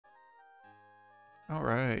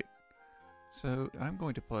Alright, so I'm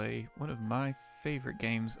going to play one of my favorite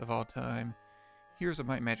games of all time, Heroes of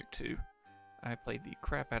Might and Magic 2. I played the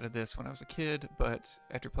crap out of this when I was a kid, but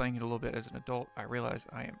after playing it a little bit as an adult, I realized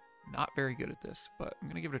I am not very good at this, but I'm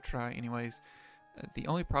going to give it a try anyways. The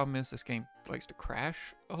only problem is this game likes to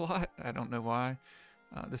crash a lot. I don't know why.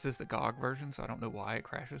 This is the GOG version, so I don't know why it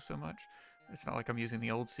crashes so much. It's not like I'm using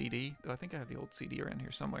the old CD, though I think I have the old CD around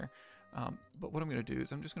here somewhere. But what I'm going to do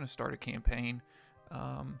is I'm just going to start a campaign.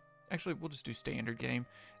 Actually, we'll just do standard game,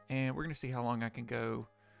 and we're going to see how long I can go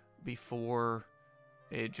before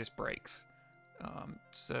it just breaks.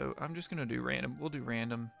 So I'm just going to do random. We'll do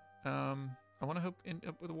random. I want to end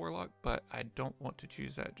up with a warlock, but I don't want to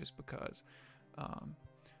choose that just because.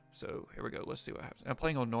 So here we go. Let's see what happens. I'm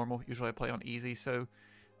playing on normal. Usually I play on easy, so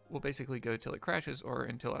we'll basically go till it crashes or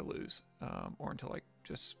until I lose, or until I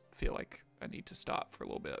just feel like I need to stop for a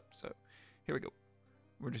little bit. So here we go.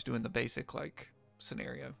 We're just doing the basic like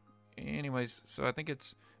scenario. Anyways, so I think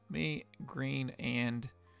it's me, green, and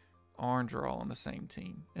orange are all on the same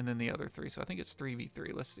team, and then the other three. So I think it's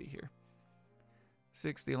 3v3. Let's see here.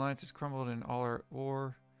 6. The alliance has crumbled in all our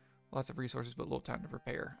war. Lots of resources, but little time to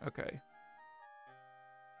prepare. Okay.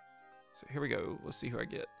 So here we go. Let's see who I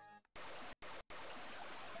get.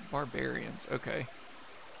 Barbarians. Okay.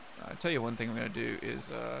 I'll tell you one thing I'm going to do is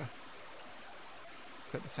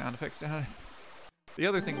cut the sound effects down. The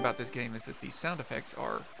other thing about this game is that the sound effects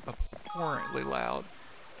are abhorrently loud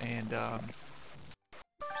and just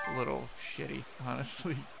a little shitty,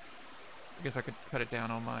 honestly. I guess I could cut it down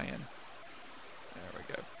on my end. There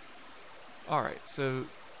we go. Alright, so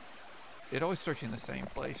it always starts you in the same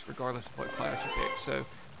place, regardless of what class you pick. So,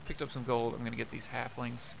 picked up some gold. I'm going to get these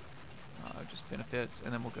halflings, just benefits,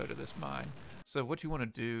 and then we'll go to this mine. So what you want to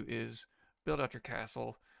do is build out your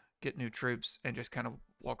castle, get new troops, and just kind of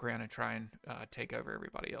walk around and try and take over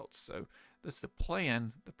everybody else. So that's the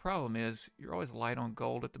plan. The problem is you're always light on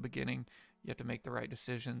gold at the beginning. You have to make the right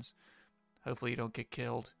decisions. Hopefully you don't get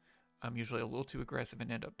killed. I'm usually a little too aggressive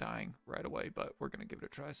and end up dying right away, but we're going to give it a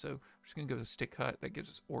try. So we're just going to go to Stick Hut. That gives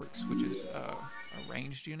us Orcs, which is a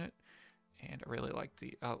ranged unit. And I really like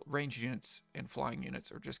the ranged units and flying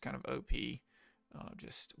units are just kind of OP.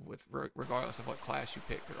 Just with regardless of what class you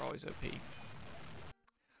pick, they're always OP.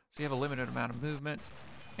 So you have a limited amount of movement,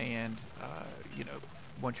 and you know,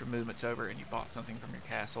 once your movement's over and you bought something from your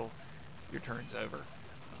castle, your turn's over.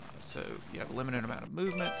 So you have a limited amount of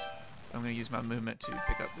movement. I'm going to use my movement to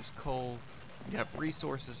pick up this coal. You have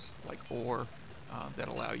resources like ore that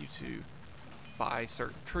allow you to buy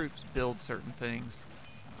certain troops, build certain things.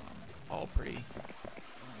 All pretty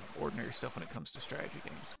ordinary stuff when it comes to strategy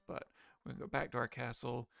games. But we're going to go back to our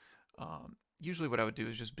castle. Usually what I would do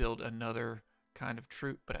is just build another kind of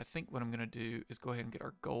troop, but I think what I'm going to do is go ahead and get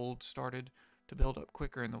our gold started to build up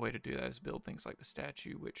quicker, and the way to do that is build things like the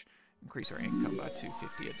statue, which increase our income by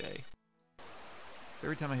 250 a day. So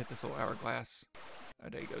every time I hit this little hourglass, a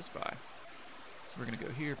day goes by. So we're going to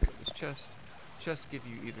go here, pick up this chest. Chests give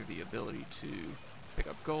you either the ability to pick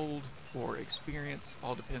up gold or experience.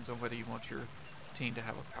 All depends on whether you want your team to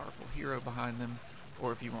have a powerful hero behind them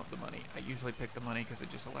or if you want the money. I usually pick the money because it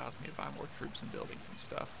just allows me to buy more troops and buildings and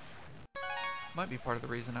stuff. Might be part of the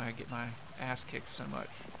reason I get my ass kicked so much.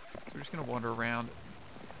 So we're just going to wander around.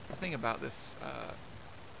 The thing about this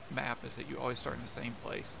map is that you always start in the same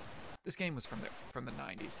place. This game was from the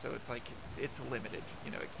 90s, so it's like it's limited.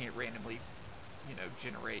 You know, it can't randomly, you know,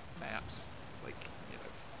 generate maps like, you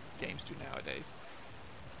know, games do nowadays.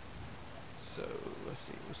 So let's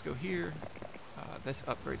see. Let's go here. This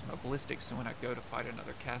upgrades my ballistics, so when I go to fight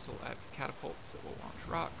another castle, I have catapults that will launch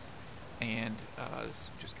rocks, and this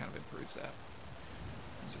just kind of improves that.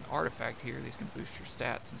 There's an artifact here. These can boost your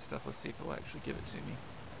stats and stuff. Let's see if it'll actually give it to me.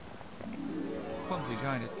 Clumsy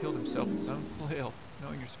giant has killed himself with his own flail.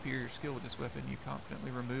 Knowing your superior skill with this weapon, you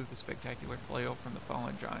confidently remove the spectacular flail from the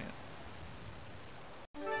fallen giant.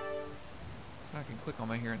 So I can click on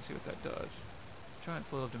my here and see what that does. Giant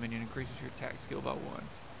flail of dominion increases your attack skill by 1.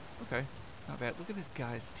 Okay, not bad. Look at this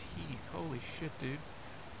guy's teeth. Holy shit, dude.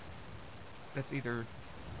 That's either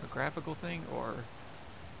a graphical thing or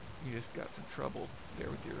you just got some trouble there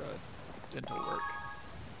with your dental work.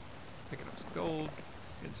 Picking up some gold,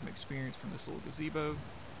 getting some experience from this little gazebo.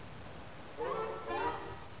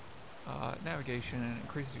 Navigation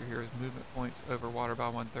increases your hero's movement points over water by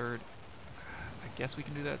 1/3. I guess we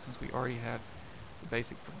can do that since we already have the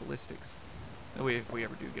basic for ballistics. That way, if we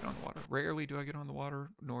ever do get on the water. Rarely do I get on the water,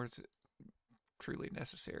 nor is it truly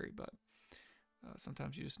necessary, but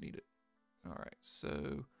sometimes you just need it. Alright,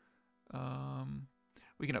 so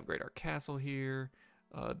we can upgrade our castle here.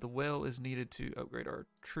 The well is needed to upgrade our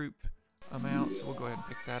troop amount, so we'll go ahead and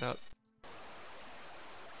pick that up.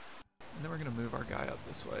 And then we're going to move our guy up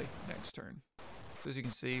this way next turn. So as you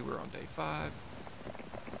can see, we're on day 5.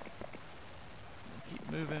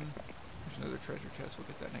 Keep moving. There's another treasure chest. We'll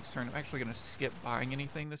get that next turn. I'm actually going to skip buying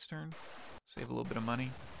anything this turn. Save a little bit of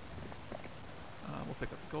money. We'll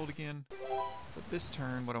pick up the gold again. But this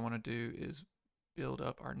turn, what I want to do is build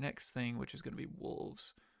up our next thing, which is going to be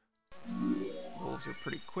wolves. Wolves are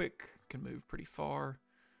pretty quick, can move pretty far,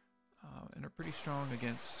 and are pretty strong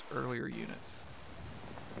against earlier units.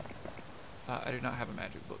 I did not have a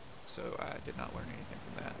magic book, so I did not learn anything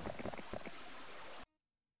from that.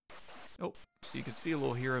 Oh, so you can see a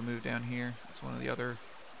little hero move down here. It's one of the other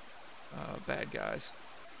bad guys.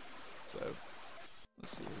 So,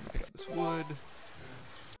 let's see, we're going to pick up this wood.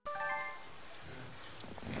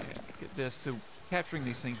 And get this. So, capturing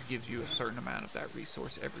these things gives you a certain amount of that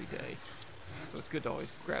resource every day. So it's good to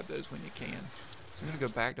always grab those when you can. So I'm going to go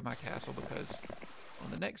back to my castle because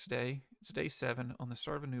on the next day, it's day 7, on the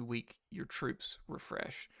start of a new week, your troops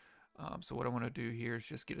refresh. So what I want to do here is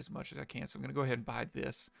just get as much as I can. So I'm going to go ahead and buy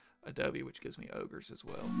this adobe, which gives me ogres as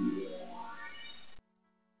well.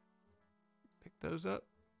 Pick those up.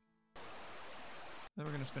 Then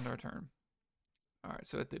we're going to spend our turn. Alright,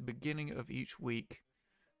 so at the beginning of each week,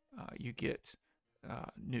 you get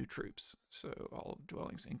new troops. So all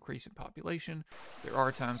dwellings increase in population. There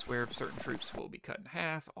are times where certain troops will be cut in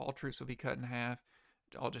half. All troops will be cut in half.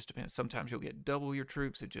 It all just depends. Sometimes you'll get double your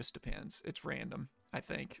troops. It just depends. It's random, I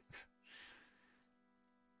think.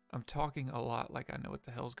 I'm talking a lot like I know what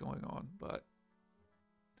the hell's going on, but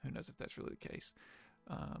who knows if that's really the case.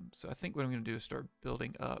 So I think what I'm going to do is start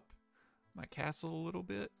building up my castle a little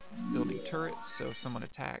bit. Building turrets, so if someone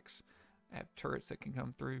attacks, I have turrets that can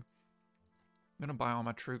come through. I'm going to buy all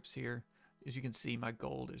my troops here. As you can see, my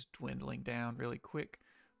gold is dwindling down really quick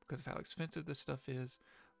because of how expensive this stuff is.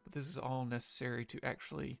 But this is all necessary to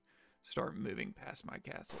actually start moving past my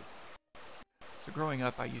castle. So growing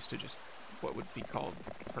up, I used to just what would be called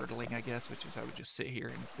hurdling, I guess, which is I would just sit here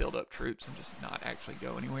and build up troops and just not actually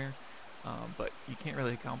go anywhere. But you can't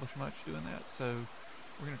really accomplish much doing that. So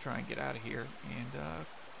we're going to try and get out of here and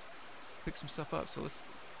pick some stuff up. So let's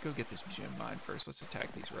go get this gem mine first. Let's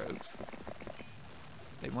attack these rogues.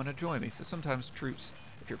 They want to join me. So sometimes troops,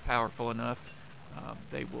 if you're powerful enough,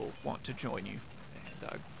 they will want to join you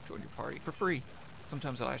and join your party for free.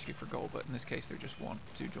 Sometimes they'll ask you for gold, but in this case, they just want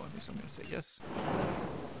to join me, so I'm going to say yes.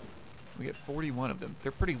 We get 41 of them.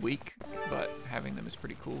 They're pretty weak, but having them is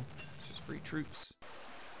pretty cool. It's just free troops.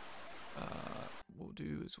 What we'll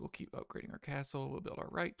do is we'll keep upgrading our castle. We'll build our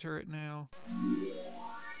right turret now.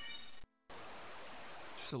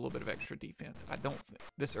 Just a little bit of extra defense. I don't think,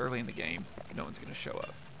 this early in the game, no one's going to show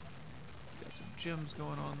up. Got some gems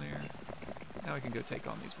going on there. Now we can go take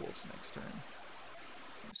on these wolves next turn.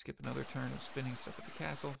 Skip another turn of spinning stuff at the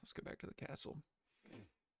castle. Let's go back to the castle.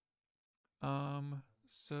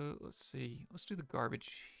 So let's see. Let's do the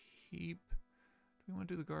garbage heap. Do we want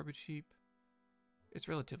to do the garbage heap? It's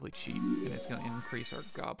relatively cheap, and it's going to increase our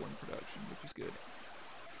goblin production, which is good.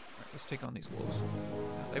 Alright, let's take on these wolves.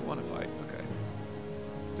 They want to fight. Okay.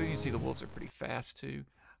 So you can see the wolves are pretty fast, too.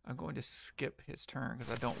 I'm going to skip his turn,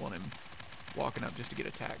 because I don't want him walking up just to get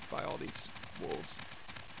attacked by all these wolves.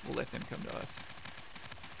 We'll let them come to us.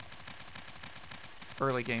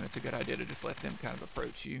 Early game, it's a good idea to just let them kind of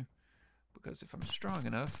approach you, because if I'm strong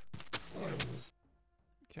enough,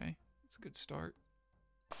 okay, it's a good start.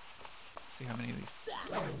 See how many of these.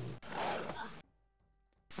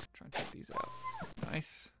 Try and take these out.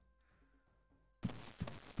 Nice.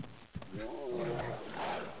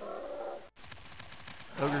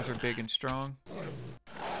 Ogres are big and strong,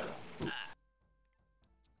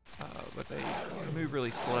 but they move really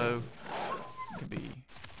slow. It can be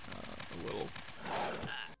a little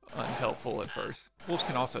unhelpful at first. Wolves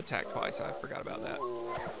can also attack twice. I forgot about that.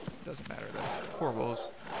 Doesn't matter though. Poor wolves.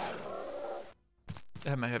 I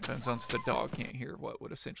have my headphones on so the dog can't hear what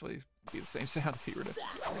would essentially be the same sound if he were to,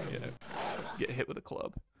 you know, get hit with a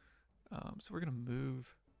club. So we're gonna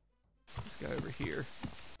move this guy over here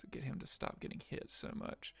to get him to stop getting hit so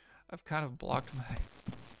much. I've kind of blocked my.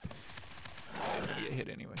 He's gonna get hit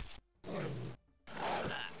anyway.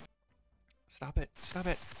 Stop it! Stop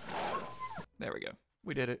it! There we go.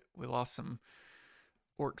 We did it. We lost some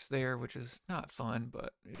orcs there, which is not fun,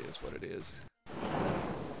 but it is what it is.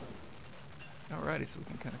 Alrighty, so we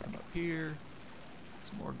can kind of come up here,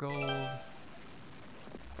 some more gold,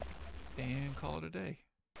 and call it a day.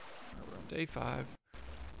 Right, we're on day 5,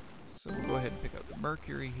 so we'll go ahead and pick up the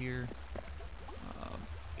Mercury here.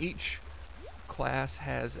 Each class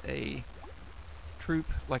has a troop,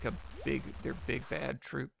 like their big bad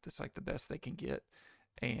troop that's like the best they can get.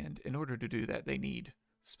 And in order to do that, they need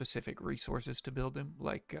specific resources to build them.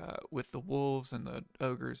 Like with the wolves and the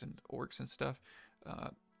ogres and orcs and stuff,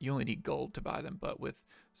 you only need gold to buy them. But with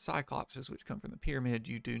cyclopses, which come from the pyramid,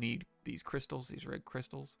 you do need these crystals, these red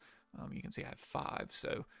crystals. You can see I have 5,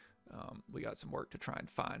 so we got some work to try and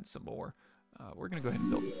find some more. We're gonna go ahead and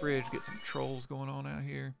build the bridge, get some trolls going on out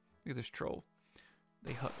here. Look at this troll.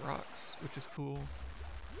 They hut rocks, which is cool.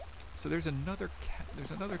 So there's another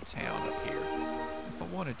town up here. If I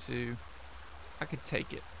wanted to, I could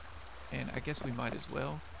take it, and I guess we might as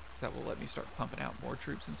well, because that will let me start pumping out more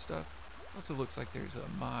troops and stuff. Also looks like there's a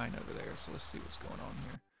mine over there, so let's see what's going on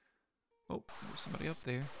here. Oh, there's somebody up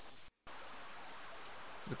there.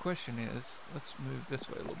 So the question is, let's move this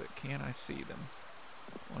way a little bit. Can I see them?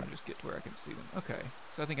 I want to just get to where I can see them. Okay,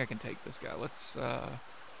 so I think I can take this guy. Let's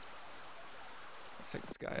take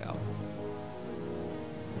this guy out.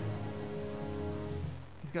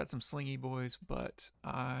 He's got some slingy boys, but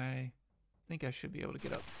I think I should be able to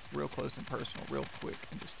get up real close and personal real quick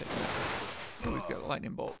and just take him out. Oh, he's got a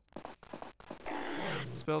lightning bolt.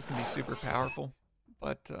 Spells can be super powerful,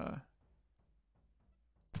 but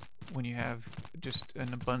when you have just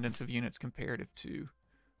an abundance of units comparative to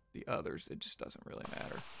the others, it just doesn't really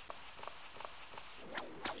matter.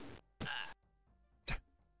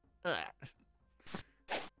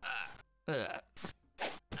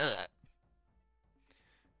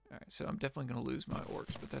 Alright, so I'm definitely going to lose my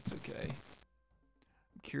orcs, but that's okay.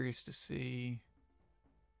 I'm curious to see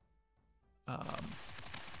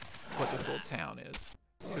what this little town is.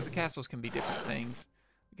 Because the castles can be different things.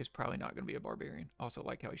 I guess probably not going to be a barbarian. Also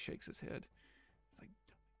like how he shakes his head. It's like,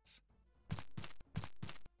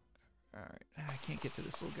 alright, I can't get to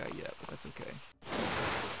this little guy yet, but that's okay.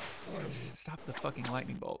 Stop the fucking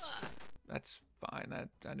lightning bolts. That's fine.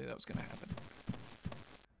 I knew that was going to happen.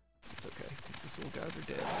 It's okay, because these little guys are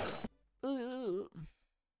dead.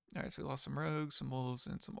 Alright, so we lost some rogues, some wolves,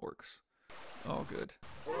 and some orcs. All good.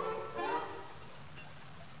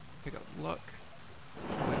 Pick up luck.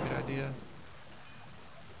 That's a good idea.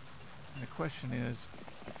 And the question is,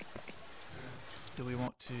 do we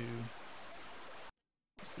want to...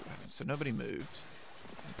 Let's see what happens. So nobody moved.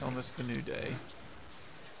 It's almost the new day.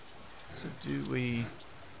 So do we...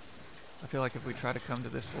 I feel like if we try to come to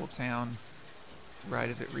this little town right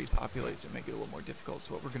as it repopulates, it may get a little more difficult.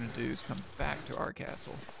 So what we're going to do is come back to our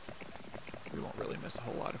castle. We won't really miss a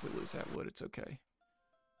whole lot if we lose that wood. It's okay.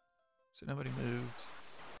 So nobody moved.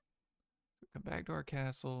 Come back to our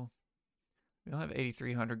castle. We only have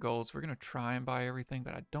 8,300 gold, so we're going to try and buy everything,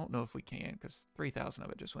 but I don't know if we can, because 3,000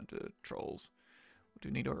 of it just went to trolls. We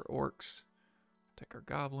do need our orcs. Take our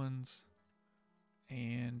goblins.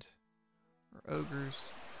 And our ogres.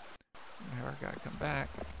 And have our guy come back.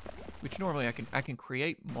 Which normally I can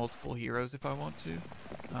create multiple heroes if I want to,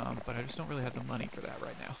 but I just don't really have the money for that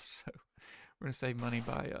right now. So we're going to save money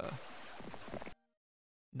by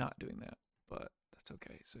not doing that, but that's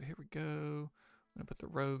okay. So here we go. I'm going to put the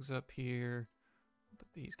rogues up here. Put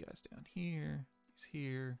these guys down here. These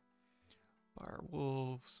here. Buy our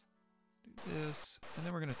wolves. Do this. And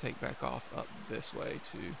then we're going to take back off up this way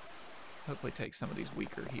to hopefully take some of these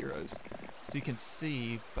weaker heroes. So you can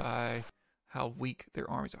see by how weak their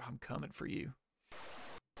armies are. I'm coming for you.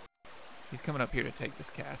 He's coming up here to take this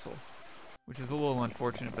castle, which is a little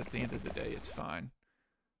unfortunate, but at the end of the day, it's fine.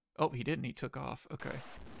 Oh, he didn't. He took off. Okay.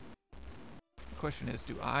 The question is,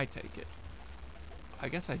 do I take it? I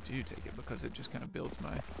guess I do take it because it just kind of builds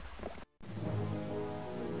my...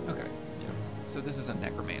 Okay, yeah. So this is a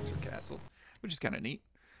necromancer castle, which is kind of neat.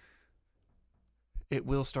 It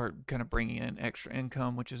will start kind of bringing in extra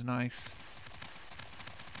income, which is nice.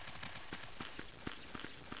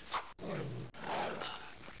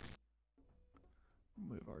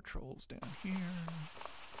 Move our trolls down here.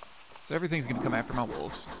 So everything's going to come after my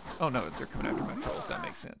wolves. Oh no, they're coming after my trolls. That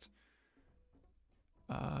makes sense.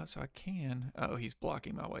 So I can... Oh, he's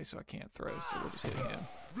blocking my way, so I can't throw, so we'll just hit him.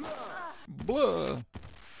 Blah!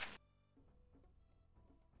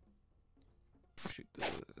 Shoot the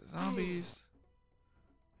zombies.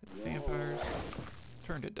 Hit the vampires.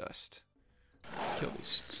 Turn to dust. Kill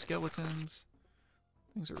these skeletons.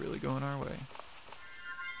 Things are really going our way.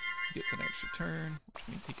 Gets an extra turn, which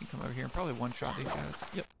means he can come over here and probably one-shot these guys.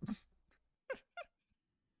 Yep.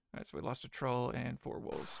 Alright, so we lost a troll and 4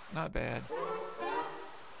 wolves. Not bad.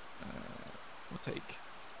 We'll take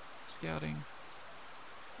scouting.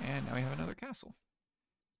 And now we have another castle.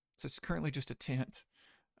 So it's currently just a tent.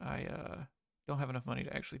 I don't have enough money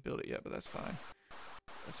to actually build it yet, but that's fine.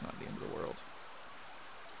 That's not the end of the world.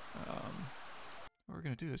 What we're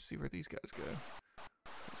going to do is see where these guys go.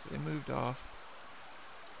 So they moved off.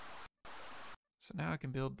 So now I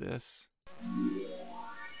can build this.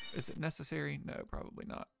 Is it necessary? No, probably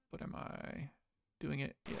not. But am I doing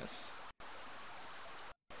it? Yes.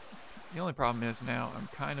 The only problem is now I'm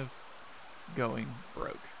kind of going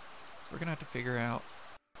broke. So we're going to have to figure out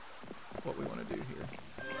what we want to do here.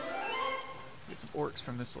 Get some orcs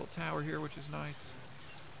from this little tower here, which is nice.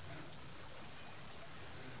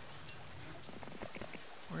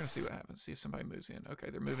 We're going to see what happens. See if somebody moves in. Okay,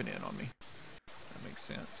 they're moving in on me. That makes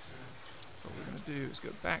sense. So what we're going to do is go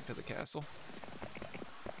back to the castle.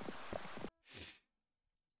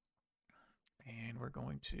 And we're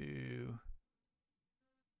going to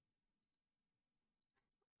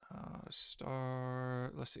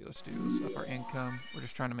start. Let's see. Let's up our income. We're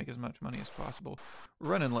just trying to make as much money as possible. We're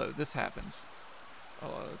running low. This happens a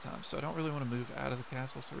lot of the time. So I don't really want to move out of the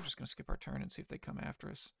castle. So we're just going to skip our turn and see if they come after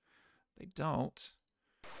us. They don't.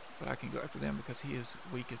 But I can go after them because he is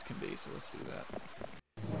weak as can be. So let's do that.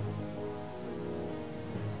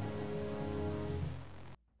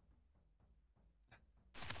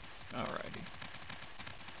 Alrighty.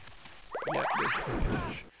 Yeah,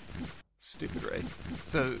 this stupid raid.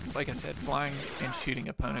 So, like I said, flying and shooting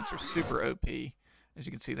opponents are super OP. As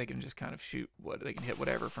you can see, they can just kind of shoot they can hit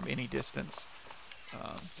whatever from any distance.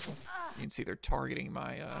 You can see they're targeting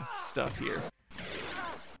my stuff here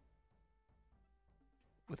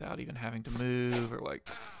without even having to move or like.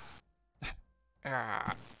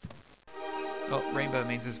 Ah. Oh, rainbow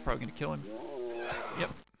means this is probably gonna kill him.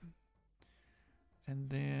 Yep. And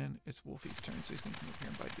then it's Wolfie's turn, so he's gonna come up here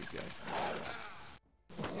and bite these guys.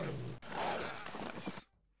 Nice.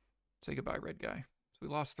 Say goodbye, red guy. So we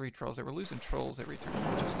lost 3 trolls. They were losing trolls every turn,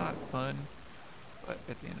 which is not fun. But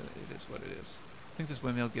at the end of it, it is what it is. I think this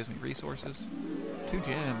windmill gives me resources. 2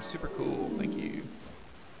 gems, super cool. Thank you.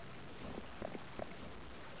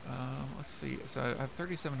 Let's see. So I have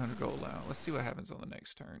 3,700 gold now. Let's see what happens on the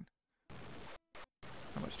next turn.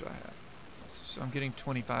 How much do I have? So I'm getting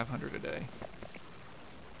 2,500 a day.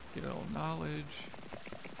 Get a little knowledge.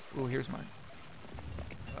 Oh, here is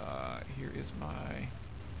my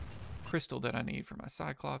crystal that I need for my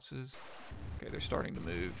Cyclopses. Okay, they're starting to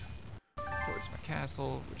move towards my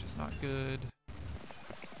castle, which is not good.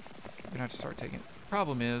 I'm gonna have to start taking it. The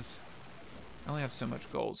problem is, I only have so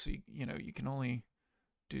much gold, so you can only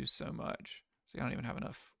do so much. See, I don't even have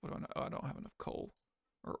enough. What do I know? Oh, I don't have enough coal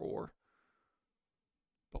or ore.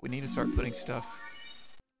 But we need to start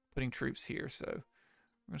putting troops here. So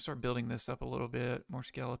we're gonna start building this up a little bit. More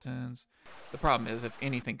skeletons. The problem is, if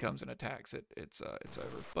anything comes and attacks it, it's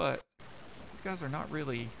over. But these guys are not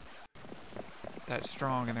really that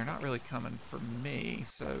strong, and they're not really coming for me.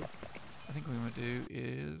 So I think what I'm gonna do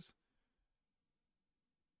is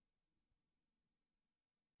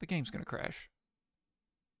the game's gonna crash.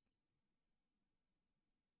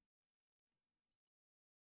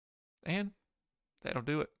 And that'll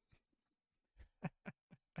do it.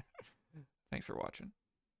 Thanks for watching.